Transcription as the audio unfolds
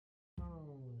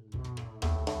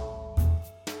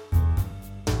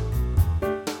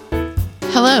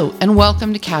Hello, and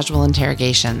welcome to Casual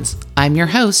Interrogations. I'm your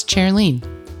host, Charlene.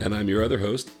 And I'm your other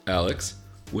host, Alex.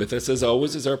 With us, as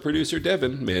always, is our producer,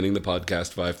 Devin, manning the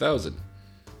podcast 5000.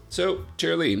 So,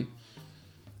 Charlene,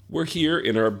 we're here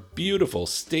in our beautiful,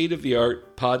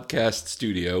 state-of-the-art podcast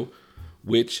studio,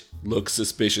 which looks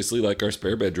suspiciously like our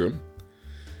spare bedroom.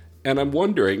 And I'm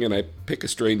wondering, and I pick a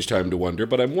strange time to wonder,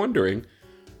 but I'm wondering,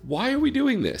 why are we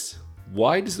doing this?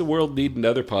 Why does the world need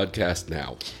another podcast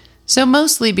now? So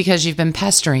mostly because you've been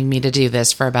pestering me to do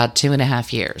this for about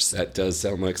 2.5 years. That does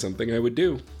sound like something I would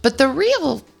do. But the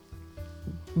real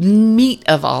meat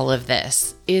of all of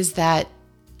this is that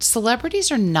celebrities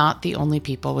are not the only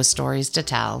people with stories to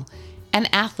tell,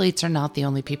 and athletes are not the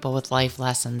only people with life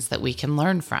lessons that we can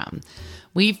learn from.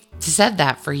 We've said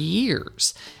that for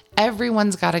years.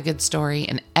 Everyone's got a good story,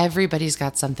 and everybody's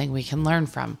got something we can learn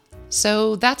from.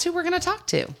 So that's who we're going to talk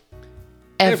to.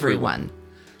 Everyone.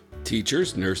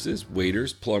 Teachers, nurses,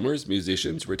 waiters, plumbers,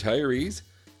 musicians, retirees,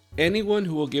 anyone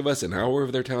who will give us an hour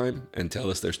of their time and tell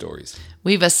us their stories.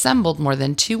 We've assembled more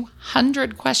than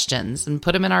 200 questions and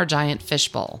put them in our giant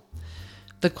fishbowl.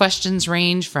 The questions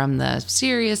range from the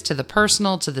serious to the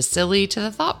personal to the silly to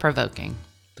the thought-provoking.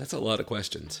 That's a lot of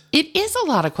questions. It is a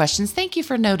lot of questions. Thank you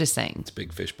for noticing. It's a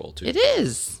big fishbowl, too. It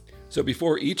is. So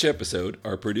before each episode,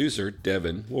 our producer,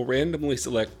 Devin, will randomly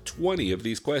select 20 of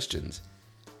these questions.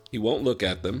 He won't look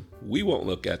at them, we won't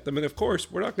look at them, and of course,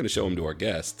 we're not going to show them to our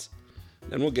guests.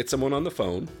 Then we'll get someone on the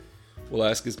phone. We'll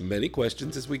ask as many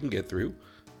questions as we can get through.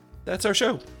 That's our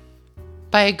show.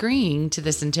 By agreeing to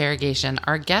this interrogation,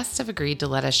 our guests have agreed to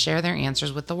let us share their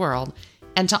answers with the world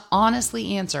and to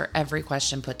honestly answer every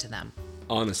question put to them.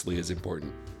 Honestly is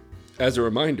important. As a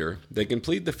reminder, they can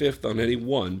plead the fifth on any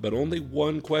one, but only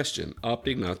one question,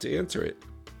 opting not to answer it.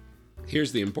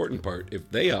 Here's the important part.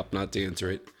 If they opt not to answer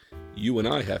it, you and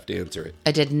I have to answer it.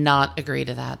 I did not agree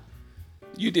to that.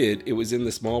 You did. It was in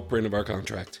the small print of our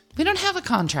contract. We don't have a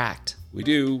contract. We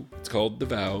do. It's called The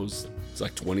Vows. It's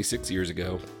like 26 years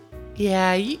ago.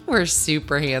 Yeah, you were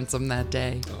super handsome that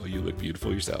day. Oh, you look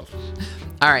beautiful yourself.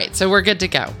 All right, so we're good to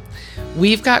go.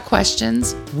 We've got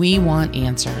questions. We want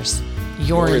answers.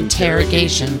 Your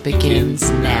interrogation begins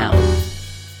now.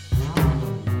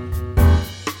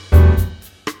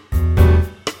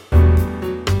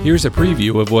 Here's a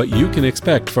preview of what you can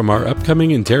expect from our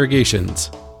upcoming interrogations.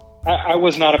 I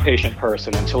was not a patient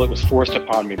person until it was forced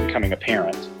upon me becoming a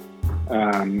parent.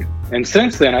 And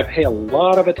since then, I pay a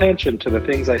lot of attention to the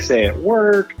things I say at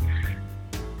work,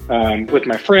 with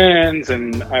my friends,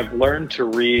 and I've learned to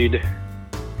read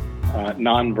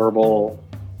nonverbal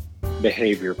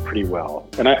behavior pretty well.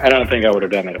 And I don't think I would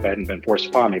have done it if it hadn't been forced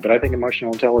upon me, but I think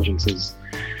emotional intelligence is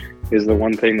the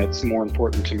one thing that's more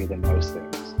important to me than most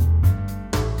things.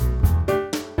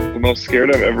 The most scared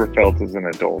I've ever felt as an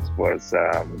adult was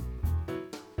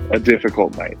a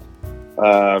difficult night.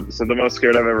 So the most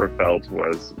scared I've ever felt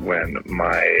was when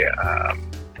my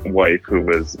wife, who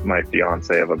was my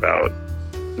fiance of about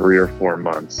 3 or 4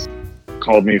 months,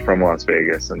 called me from Las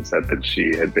Vegas and said that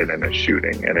she had been in a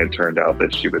shooting, and it turned out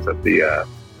that she was at the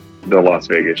Las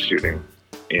Vegas shooting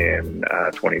in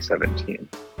 2017.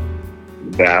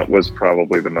 That was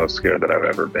probably the most scared that I've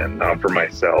ever been. Not for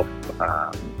myself,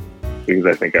 because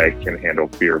I think I can handle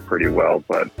fear pretty well,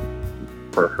 but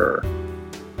for her,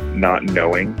 not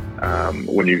knowing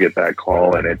when you get that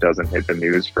call and it doesn't hit the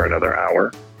news for another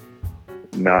hour,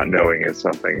 not knowing is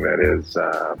something that is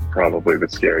probably the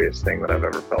scariest thing that I've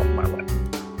ever felt in my life.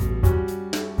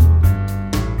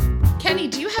 Kenny,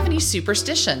 do you have any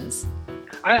superstitions?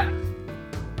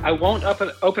 I won't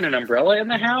open an umbrella in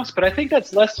the house, but I think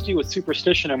that's less to do with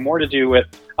superstition and more to do with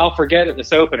I'll forget it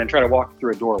this open and try to walk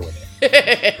through a door with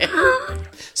it.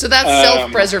 So that's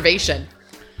self-preservation.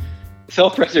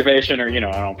 Self-preservation, or, I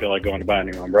don't feel like going to buy a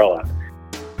new umbrella.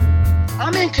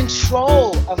 I'm in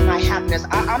control of my happiness.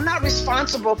 I'm not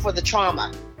responsible for the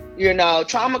trauma.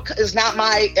 Trauma is not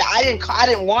I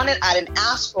didn't want it. I didn't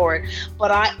ask for it, but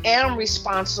I am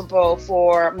responsible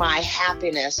for my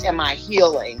happiness and my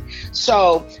healing.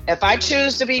 So if I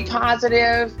choose to be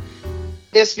positive,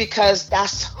 it's because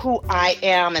that's who I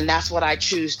am and that's what I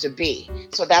choose to be.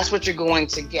 So that's what you're going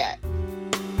to get.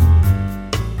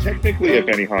 Technically, at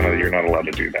Benihana, you're not allowed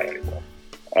to do that anymore.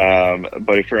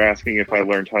 But if you're asking if I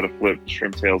learned how to flip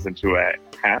shrimp tails into a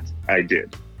hat, I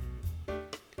did.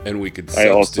 And we could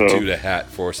substitute a hat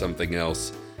for something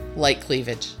else. Like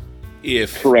cleavage.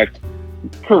 Correct.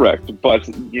 But,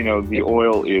 the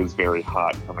oil is very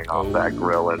hot coming off that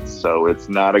grill, and so it's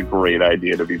not a great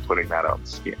idea to be putting that on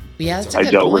skin. Yeah, that's a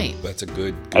good point. That's a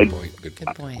good point. Good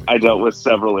point. I dealt with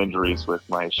several injuries with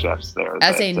my chefs there.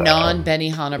 As a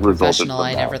non-Benihana professional,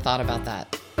 I never thought about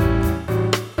that.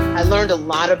 I learned a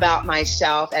lot about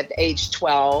myself at age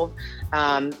 12.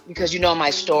 Because you know my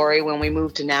story, when we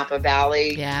moved to Napa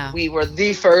Valley, we were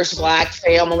the first Black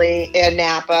family in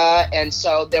Napa. And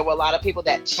so there were a lot of people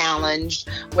that challenged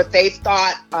what they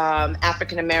thought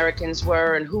African Americans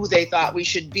were and who they thought we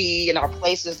should be and our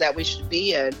places that we should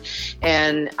be in.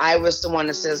 And I was the one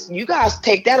that says, you guys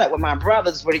take that up with my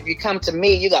brothers, but if you come to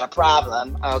me, you got a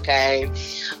problem, okay?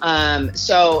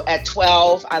 So at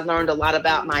 12, I learned a lot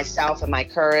about myself and my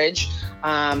courage.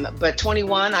 But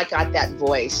 21, I got that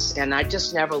voice, and I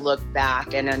just never looked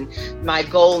back. And then my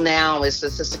goal now is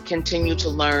just to continue to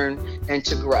learn and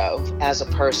to grow as a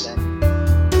person.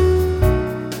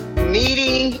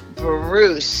 Meeting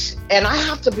Bruce, and I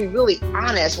have to be really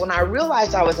honest, when I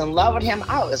realized I was in love with him,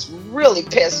 I was really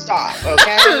pissed off,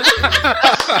 okay?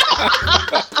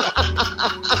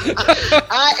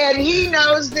 And he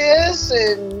knows this,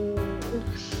 and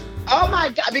oh my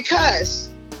God, because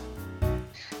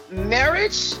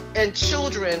marriage and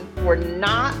children were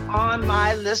not on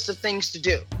my list of things to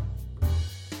do.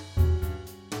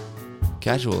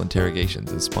 Casual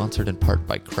Interrogations is sponsored in part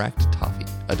by Cracked Toffee,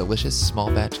 a delicious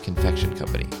small batch confection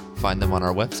company. Find them on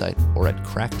our website or at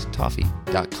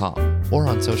crackedtoffee.com or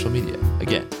on social media.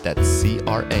 Again, that's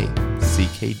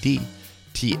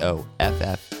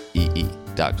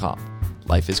CRACKDTOFFEE.com.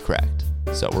 Life is cracked,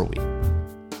 so are we.